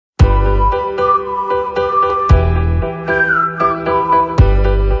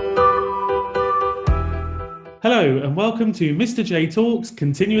Hello and welcome to Mr. J Talks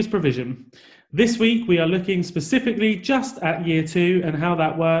Continuous Provision. This week we are looking specifically just at Year 2 and how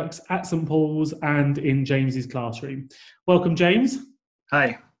that works at St Paul's and in James's classroom. Welcome, James.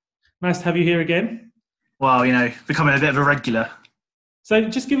 Hi. Nice to have you here again. Well, becoming a bit of a regular. So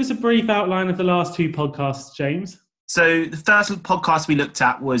just give us a brief outline of the last two podcasts, James. So the first podcast we looked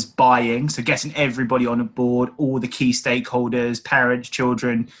at was buying, so getting everybody on board, all the key stakeholders, parents,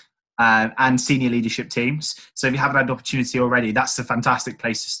 children, and senior leadership teams. So if you haven't had the opportunity already, that's a fantastic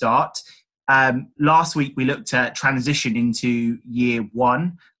place to start. Last week, we looked at transition into Year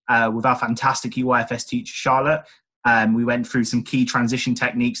 1 with our fantastic EYFS teacher, Charlotte. We went through some key transition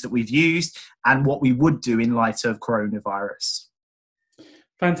techniques that we've used and what we would do in light of coronavirus.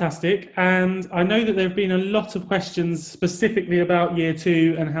 Fantastic. And I know that there have been a lot of questions specifically about Year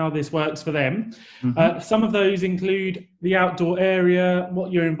 2 and how this works for them. Some of those include the outdoor area,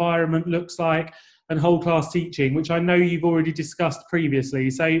 what your environment looks like, and whole class teaching, which I know you've already discussed previously.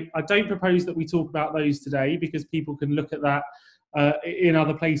 So I don't propose that we talk about those today because people can look at that in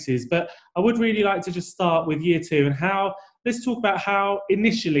other places. But I would really like to just start with Year 2 and let's talk about how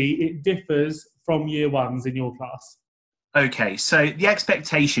initially it differs from Year 1s in your class. Okay, so the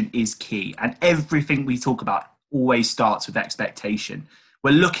expectation is key, and everything we talk about always starts with expectation.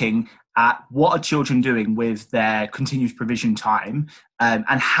 We're looking at what are children doing with their continuous provision time and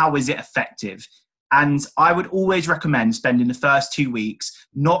how is it effective. And I would always recommend spending the first 2 weeks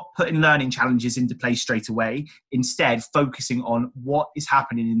not putting learning challenges into place straight away, instead focusing on what is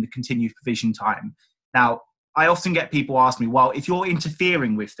happening in the continuous provision time. Now, I often get people ask me, well, if you're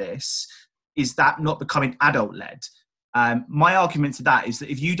interfering with this, is that not becoming adult-led? My argument to that is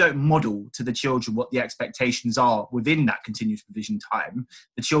that if you don't model to the children what the expectations are within that continuous provision time,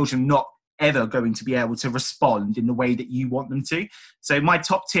 the children are not ever going to be able to respond in the way that you want them to. So my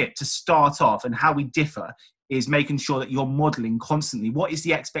top tip to start off and how we differ is making sure that you're modeling constantly. What is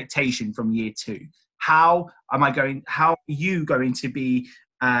the expectation from Year 2? How are you going to be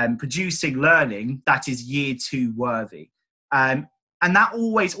producing learning that is Year 2 worthy? And that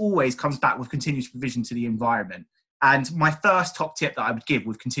always comes back with continuous provision to the environment. And my first top tip that I would give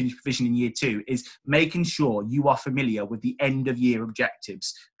with continuous provision in Year 2 is making sure you are familiar with the end of year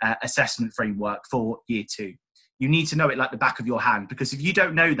objectives assessment framework for Year 2. You need to know it like the back of your hand, because if you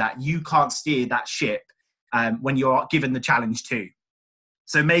don't know that, you can't steer that ship when you're given the challenge too.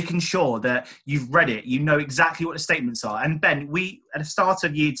 So making sure that you've read it, you know exactly what the statements are. And Ben, we at the start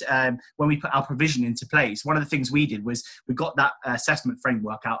of year, when we put our provision into place, one of the things we did was we got that assessment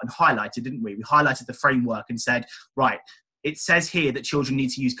framework out and highlighted, didn't we? We highlighted the framework and said, right, it says here that children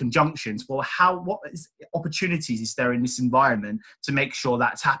need to use conjunctions. Well, what opportunities is there in this environment to make sure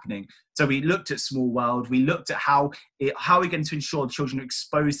that's happening? So we looked at Small World. We looked at how we're going to ensure children are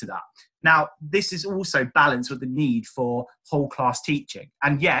exposed to that. Now, this is also balanced with the need for whole class teaching.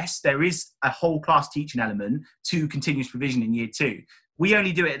 And yes, there is a whole class teaching element to continuous provision in Year 2. We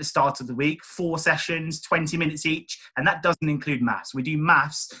only do it at the start of the week, 4 sessions, 20 minutes each, and that doesn't include maths. We do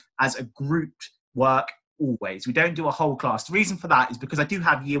maths as a grouped work always. We don't do a whole class. The reason for that is because I do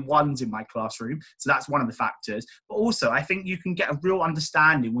have Year 1s in my classroom, so that's one of the factors. But also, I think you can get a real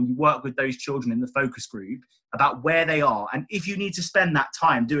understanding when you work with those children in the focus group about where they are and if you need to spend that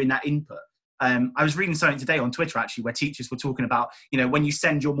time doing that input. I was reading something today on Twitter, actually, where teachers were talking about, when you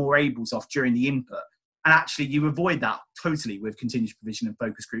send your more ables off during the input, and actually you avoid that totally with continuous provision and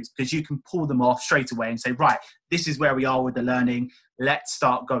focus groups, because you can pull them off straight away and say, right, this is where we are with the learning. Let's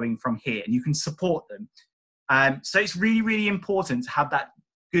start going from here. And you can support them. So it's really, really important to have that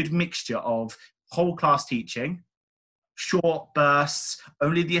good mixture of whole class teaching, short bursts,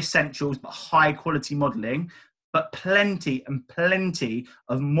 only the essentials, but high quality modelling, but plenty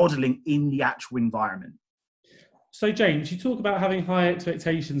of modelling in the actual environment. So James, you talk about having high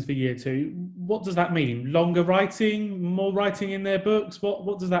expectations for Year 2. What does that mean? Longer writing, more writing in their books?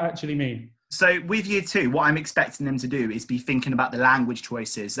 What does that actually mean? So with Year 2, what I'm expecting them to do is be thinking about the language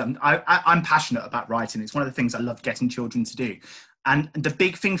choices. I'm passionate about writing. It's one of the things I love getting children to do. And the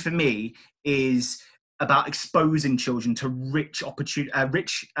big thing for me is about exposing children to rich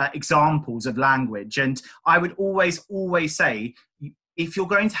examples of language. And I would always say, if you're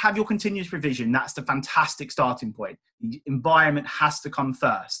going to have your continuous provision, that's the fantastic starting point. The environment has to come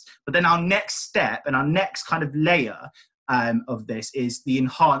first. But then our next step and our next kind of layer of this is the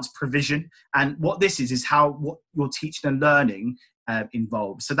enhanced provision. And what this is what your teaching and learning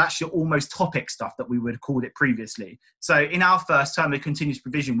involves. So that's your almost topic stuff that we would have called it previously. So in our first term of continuous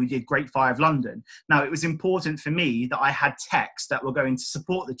provision, we did Grade 5 London. Now, it was important for me that I had texts that were going to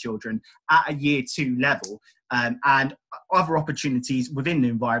support the children at a Year 2 level and other opportunities within the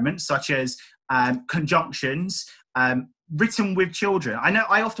environment, such as conjunctions, written with children. I know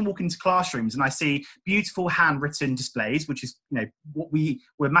I often walk into classrooms and I see beautiful handwritten displays, which is, what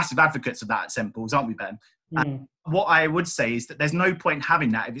we're massive advocates of that at St Paul's, aren't we, Ben? What I would say is that there's no point in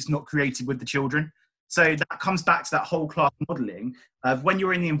having that if it's not created with the children. So that comes back to that whole class modelling of when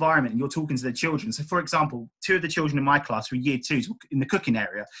you're in the environment and you're talking to the children. So, for example, 2 of the children in my class were year 2s in the cooking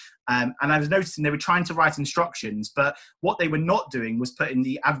area. And I was noticing they were trying to write instructions, but what they were not doing was putting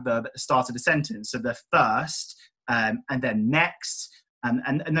the adverb at the start of the sentence. So the first, and then next,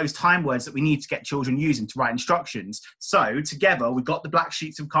 and those time words that we need to get children using to write instructions. So together, we got the black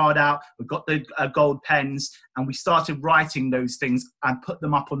sheets of card out, we've got the gold pens, and we started writing those things and put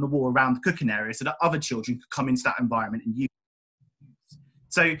them up on the wall around the cooking area so that other children could come into that environment and use it.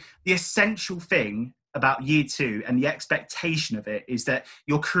 So the essential thing about year 2 and the expectation of it is that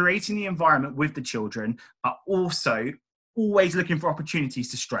you're creating the environment with the children, but also always looking for opportunities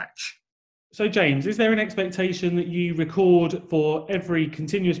to stretch. So James, is there an expectation that you record for every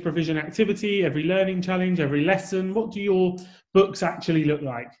continuous provision activity, every learning challenge, every lesson? What do your books actually look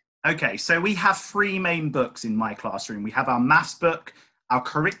like? Okay, so we have 3 main books in my classroom. We have our maths book, our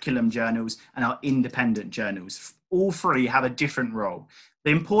curriculum journals, and our independent journals. All 3 have a different role.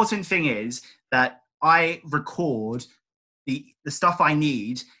 The important thing is that I record the stuff I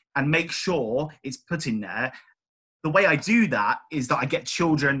need and make sure it's put in there. The way I do that is that I get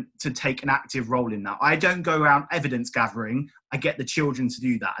children to take an active role in that. I don't go around evidence gathering. I get the children to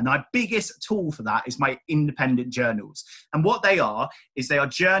do that. And my biggest tool for that is my independent journals. And what they are is they are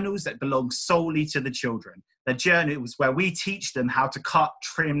journals that belong solely to the children. They're journals where we teach them how to cut,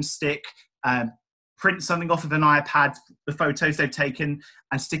 trim, stick, print something off of an iPad, the photos they've taken,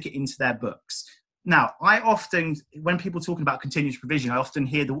 and stick it into their books. Now, I often, when people are talking about continuous provision, I often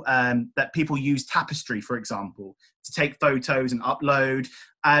hear that people use Tapestry, for example, to take photos and upload.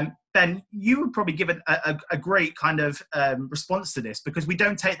 Ben, you would probably give it a great kind of response to this, because we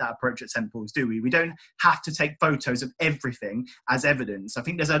don't take that approach at St Paul's, do we? We don't have to take photos of everything as evidence. I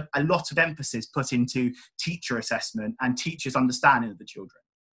think there's a lot of emphasis put into teacher assessment and teachers' understanding of the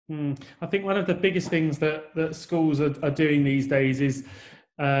children. I think one of the biggest things that schools are doing these days is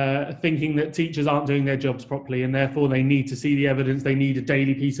thinking that teachers aren't doing their jobs properly, and therefore they need to see the evidence. They need a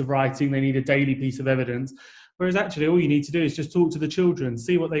daily piece of writing. They need a daily piece of evidence. Whereas actually all you need to do is just talk to the children,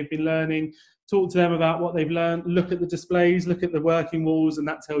 see what they've been learning, talk to them about what they've learned, look at the displays, look at the working walls, and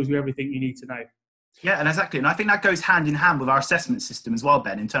that tells you everything you need to know. Yeah, and exactly. And I think that goes hand in hand with our assessment system as well,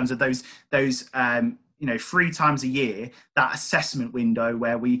 Ben, in terms of those 3 times a year, that assessment window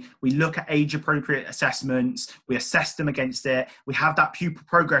where we look at age appropriate assessments, we assess them against it, we have that pupil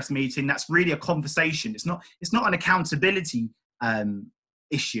progress meeting. That's really a conversation. It's not an accountability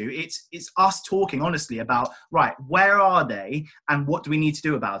issue. It's us talking honestly about, right, where are they and what do we need to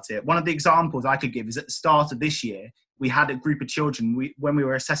do about it? One of the examples I could give is at the start of this year, we had a group of children, when we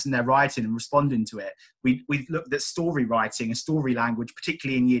were assessing their writing and responding to it, we looked at story writing and story language,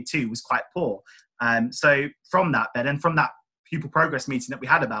 particularly in year 2, was quite poor. So from that, Ben, and from that pupil progress meeting that we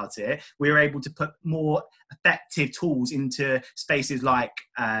had about it, we were able to put more effective tools into spaces like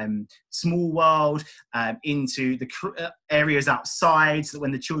Small World, into the areas outside, so that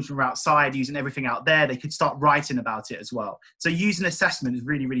when the children were outside using everything out there, they could start writing about it as well. So using assessment is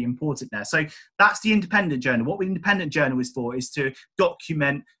really, really important there. So that's the independent journal. What the independent journal is for is to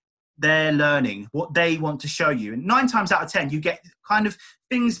document their learning, what they want to show you. And 9 times out of 10, you get kind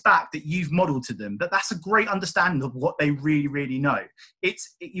things back that you've modeled to them, but that's a great understanding of what they really, really know.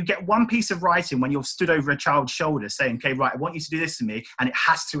 You get one piece of writing when you're stood over a child's shoulder saying, okay, right, I want you to do this to me, and it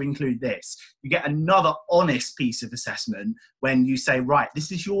has to include this. You get another honest piece of assessment when you say, right,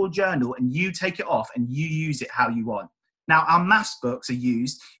 this is your journal, and you take it off and you use it how you want. Now, our maths books are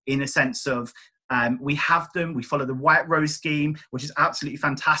used in a sense of, we follow the White Rose scheme, which is absolutely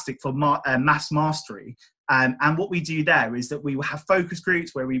fantastic for maths mastery. And what we do there is that we will have focus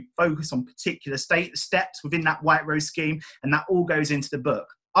groups where we focus on particular steps within that White Rose scheme, and that all goes into the book.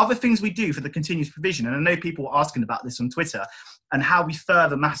 Other things we do for the continuous provision, and I know people are asking about this on Twitter, and how we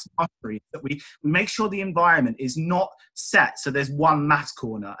further maths mastery, that we make sure the environment is not set so there's one maths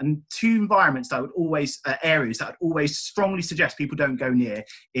corner, and 2 environments that areas that I would always strongly suggest people don't go near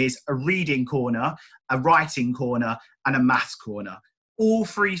is a reading corner, a writing corner, and a maths corner. All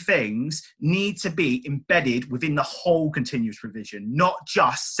 3 things need to be embedded within the whole continuous provision, not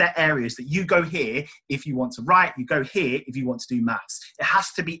just set areas that you go here if you want to write, you go here if you want to do maths. It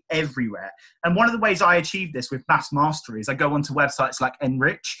has to be everywhere. And one of the ways I achieve this with maths mastery is I go onto websites like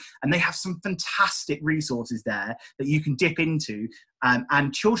Enrich, and they have some fantastic resources there that you can dip into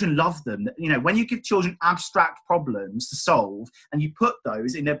and children love them. You know, when you give children abstract problems to solve and you put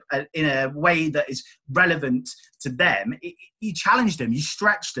those in a way that is relevant to them, you challenge them, you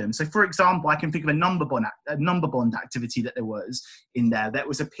stretch them. So, for example, I can think of a number bond activity that there was in there. That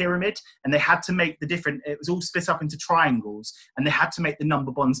was a pyramid, and they had to make it was all split up into triangles, and they had to make the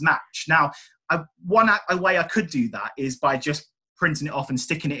number bonds match. Now, one way I could do that is by just printing it off and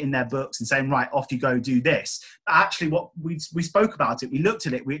sticking it in their books and saying, right, off you go, do this. But actually, what we spoke about it, we looked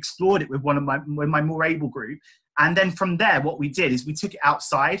at it, we explored it with with my More Able group. And then from there, what we did is we took it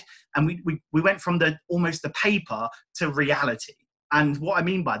outside, and we went from almost the paper to reality. And what I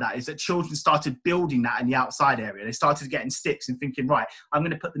mean by that is that children started building that in the outside area. They started getting sticks and thinking, right, I'm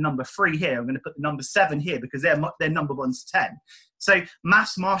going to put the number 3 here. I'm going to put the number 7 here because their number one's 10. So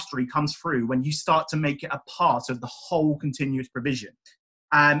maths mastery comes through when you start to make it a part of the whole continuous provision.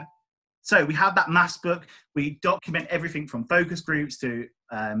 So we have that maths book. We document everything from focus groups to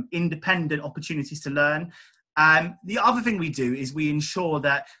independent opportunities to learn. The other thing we do is we ensure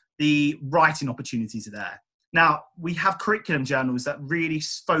that the writing opportunities are there. Now, we have curriculum journals that really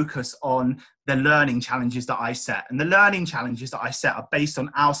focus on the learning challenges that I set. And the learning challenges that I set are based on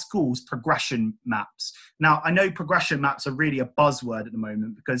our school's progression maps. Now, I know progression maps are really a buzzword at the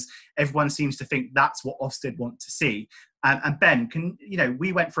moment because everyone seems to think that's what Ofsted want to see. And Ben,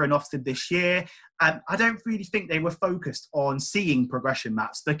 we went for an Ofsted this year, and I don't really think they were focused on seeing progression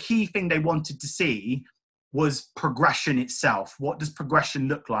maps. The key thing they wanted to see was progression itself. What does progression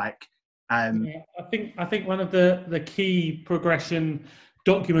look like? I think one of the key progression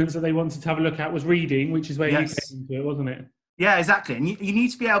documents that they wanted to have a look at was reading, which is where you came into it, wasn't it? Yeah, exactly. And you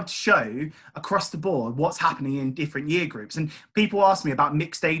need to be able to show across the board what's happening in different year groups. And people ask me about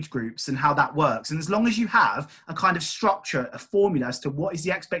mixed age groups and how that works. And as long as you have a kind of structure, a formula as to what is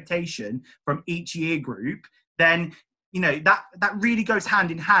the expectation from each year group, then that really goes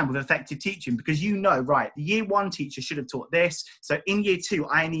hand in hand with effective teaching, because right, the year 1 teacher should have taught this. So in year 2,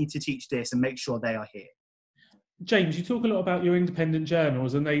 I need to teach this and make sure they are here. James, you talk a lot about your independent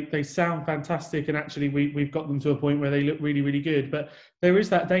journals, and they sound fantastic, and actually we've got them to a point where they look really, really good. But there is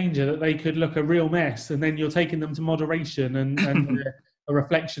that danger that they could look a real mess, and then you're taking them to moderation and a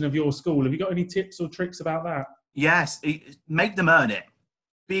reflection of your school. Have you got any tips or tricks about that? Yes, make them earn it.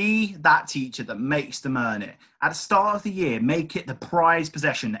 Be that teacher that makes them earn it. At the start of the year, make it the prized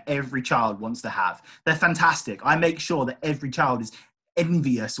possession that every child wants to have. They're fantastic. I make sure that every child is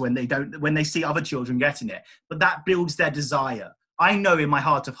envious when they see other children getting it, but that builds their desire. I know in my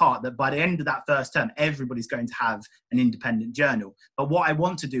heart of heart that by the end of that first term, everybody's going to have an independent journal. But what I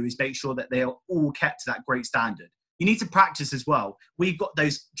want to do is make sure that they are all kept to that great standard. You need to practice as well. We've got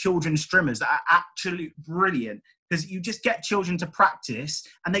those children's streamers that are absolutely brilliant, because you just get children to practice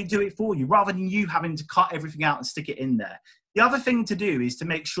and they do it for you rather than you having to cut everything out and stick it in there. The other thing to do is to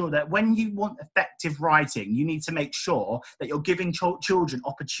make sure that when you want effective writing, you need to make sure that you're giving children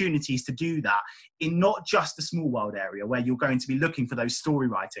opportunities to do that in not just the small world area where you're going to be looking for those story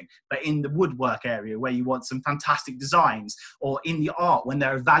writing, but in the woodwork area where you want some fantastic designs, or in the art when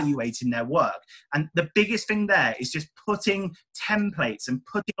they're evaluating their work. And the biggest thing there is just putting templates and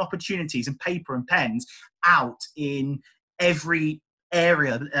putting opportunities and paper and pens out in every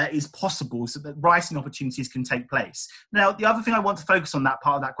area that is possible so that writing opportunities can take place. Now, the other thing I want to focus on that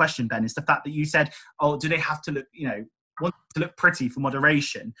part of that question, Ben, is the fact that you said, do they have to look, want to look pretty for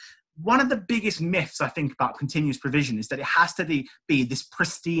moderation? One of the biggest myths I think about continuous provision is that it has to be this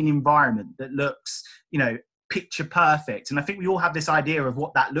pristine environment that looks, picture perfect. And I think we all have this idea of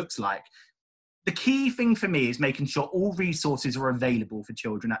what that looks like. The key thing for me is making sure all resources are available for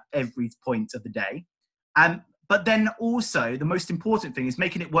children at every point of the day. But then also the most important thing is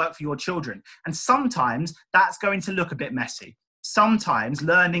making it work for your children. And sometimes that's going to look a bit messy. Sometimes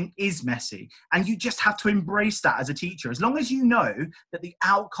learning is messy, and you just have to embrace that as a teacher. As long as you know that the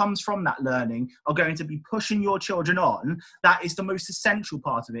outcomes from that learning are going to be pushing your children on, that is the most essential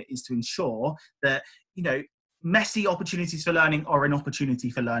part of it, is to ensure that, messy opportunities for learning are an opportunity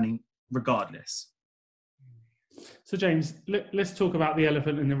for learning regardless. So James, let's talk about the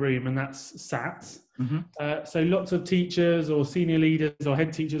elephant in the room, and that's SATs. Mm-hmm. So lots of teachers or senior leaders or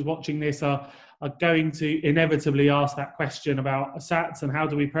head teachers watching this are going to inevitably ask that question about SATs, and how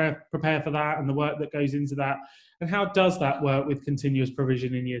do we prepare for that, and the work that goes into that, and how does that work with continuous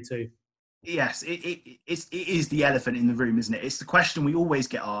provision in year 2? Yes, it is the elephant in the room, isn't it? It's the question we always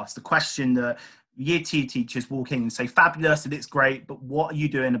get asked, the question that year 2 teachers walk in and say, fabulous and it's great, but what are you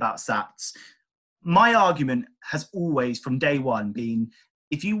doing about SATs? My argument has always, from day one, been,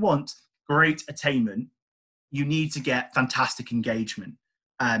 if you want great attainment, you need to get fantastic engagement.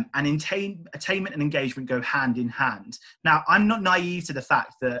 and attainment and engagement go hand in hand. Now, I'm not naive to the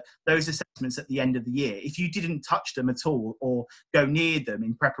fact that those assessments at the end of the year, if you didn't touch them at all or go near them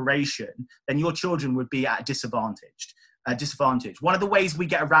in preparation, then your children would be at a disadvantage. One of the ways we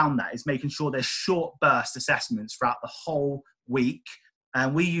get around that is making sure there's short burst assessments throughout the whole week.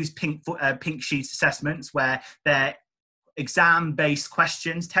 And we use pink sheet assessments where they're exam-based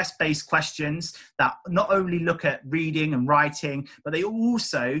questions, test-based questions that not only look at reading and writing, but they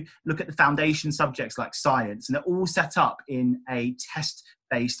also look at the foundation subjects like science, and they're all set up in a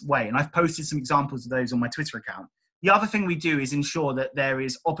test-based way. And I've posted some examples of those on my Twitter account. The other thing we do is ensure that there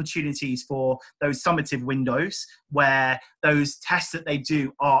is opportunities for those summative windows where those tests that they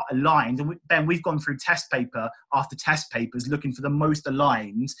do are aligned. And Ben, we've gone through test paper after test papers looking for the most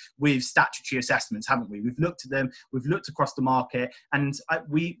aligned with statutory assessments, haven't we? We've looked at them, we've looked across the market, and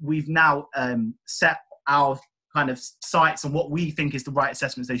we've now set our kind of sights on what we think is the right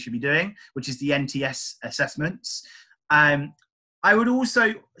assessments they should be doing, which is the NTS assessments. I would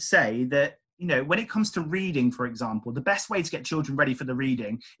also say that, you know, when it comes to reading, for example, the best way to get children ready for the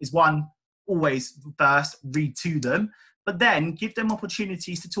reading is always first read to them, but then give them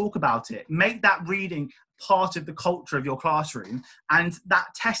opportunities to talk about it. Make that reading part of the culture of your classroom, and that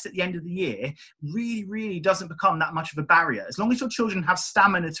test at the end of the year really, really doesn't become that much of a barrier. As long as your children have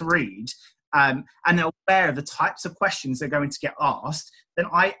stamina to read and they're aware of the types of questions they're going to get asked, then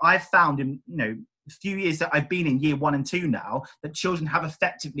I've found in, you know, the few years that I've been in year 1 and 2 now, that children have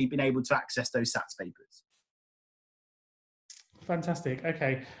effectively been able to access those SATs papers. Fantastic.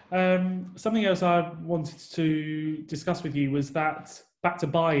 Okay. Something else I wanted to discuss with you was that back to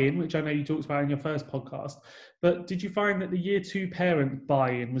buy-in, which I know you talked about in your first podcast, but did you find that the year 2 parent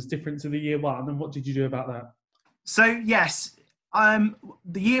buy-in was different to the year 1, and what did you do about that? So yes,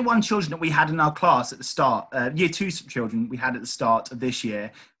 the year 1 children that we had in our class at the start, year 2 children we had at the start of this year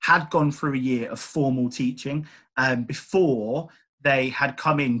had gone through a year of formal teaching before they had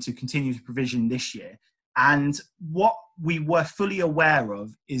come into continuous provision this year. And what we were fully aware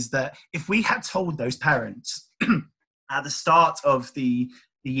of is that if we had told those parents at the start of the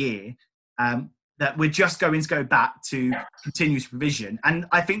year that we're just going to go back to continuous provision. And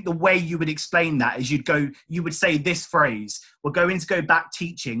I think the way you would explain that is you would say this phrase: we're going to go back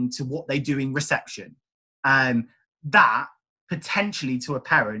teaching to what they do in reception. That potentially to a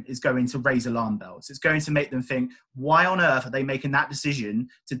parent is going to raise alarm bells. It's going to make them think, why on earth are they making that decision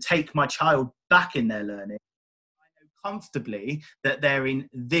to take my child back in their learning? I know comfortably that they're in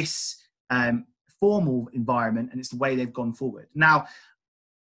this formal environment and it's the way they've gone forward. Now,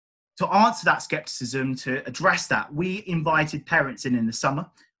 to answer that skepticism, to address that, we invited parents in the summer.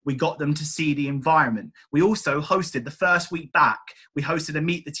 We got them to see the environment. We also hosted the first week back, we hosted a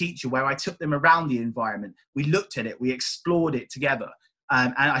Meet the Teacher where I took them around the environment. We looked at it, we explored it together.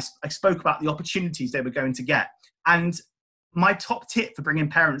 And I spoke about the opportunities they were going to get. And my top tip for bringing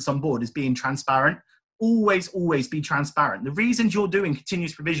parents on board is being transparent. Always be transparent. The reasons you're doing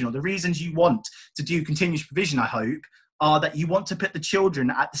continuous provision, or the reasons you want to do continuous provision, I hope, are that you want to put the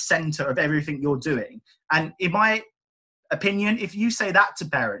children at the center of everything you're doing. And in my opinion, if you say that to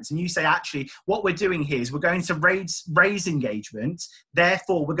parents and you say, actually, what we're doing here is we're going to raise engagement,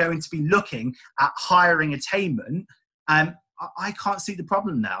 therefore we're going to be looking at hiring attainment, I can't see the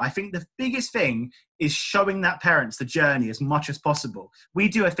problem there. I think the biggest thing is showing that parents the journey as much as possible. We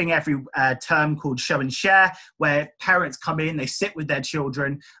do a thing every term called Show and Share, where parents come in, they sit with their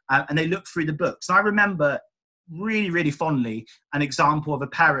children and they look through the books. And I remember really fondly an example of a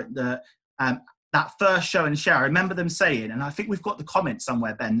parent that that first Show and Share, I remember them saying, and I think we've got the comment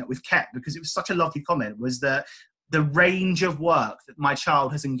somewhere, Ben, that we've kept because it was such a lovely comment, was that the range of work that my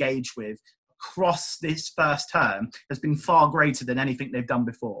child has engaged with across this first term has been far greater than anything they've done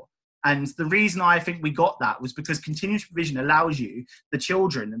before. And the reason I think we got that was because continuous provision allows you, the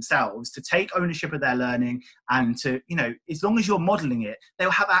children themselves, to take ownership of their learning and to, you know, as long as you're modeling it, they'll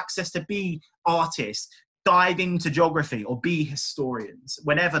have access to be artists, dive into geography or be historians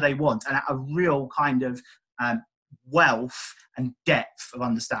whenever they want, and at a real kind of wealth and depth of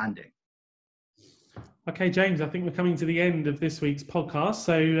understanding. Okay, James, I think we're coming to the end of this week's podcast.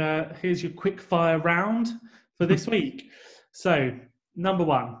 So here's your quick fire round for this week. So, number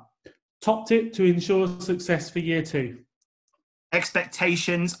 1, top tip to ensure success for year 2.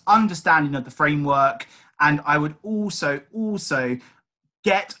 Expectations, understanding of the framework, and I would also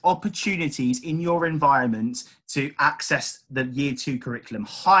get opportunities in your environment to access the year 2 curriculum.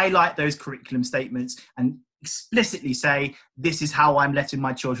 Highlight those curriculum statements and explicitly say, this is how I'm letting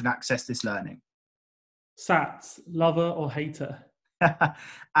my children access this learning. SATs, lover or hater?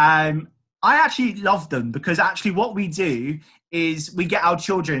 I actually love them because actually what we do is we get our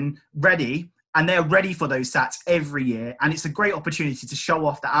children ready and they're ready for those SATs every year. And it's a great opportunity to show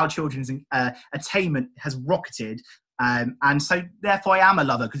off that our children's attainment has rocketed. And so therefore I am a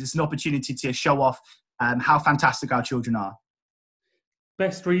lover because it's an opportunity to show off how fantastic our children are.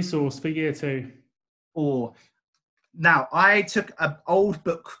 Best resource for year 2? Or now I took an old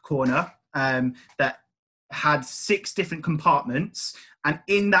book corner that had 6 different compartments, and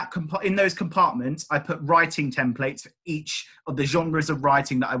in those compartments I put writing templates for each of the genres of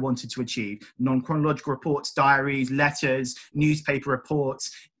writing that I wanted to achieve: non-chronological reports, diaries, letters, newspaper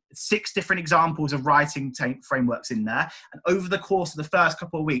reports. 6 different examples of writing frameworks in there, and over the course of the first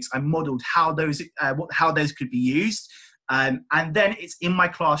couple of weeks I modeled how those could be used. And then it's in my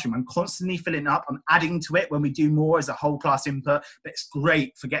classroom. I'm constantly filling up. I'm adding to it when we do more as a whole class input. But it's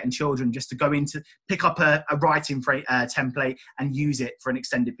great for getting children just to go into, pick up a writing template and use it for an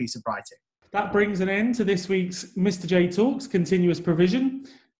extended piece of writing. That brings an end to this week's Mr. J Talks Continuous Provision.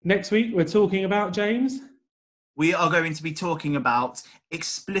 Next week, we're talking about, James? We are going to be talking about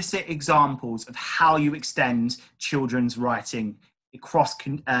explicit examples of how you extend children's writing across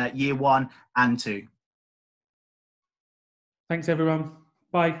year 1 and 2. Thanks, everyone.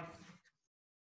 Bye.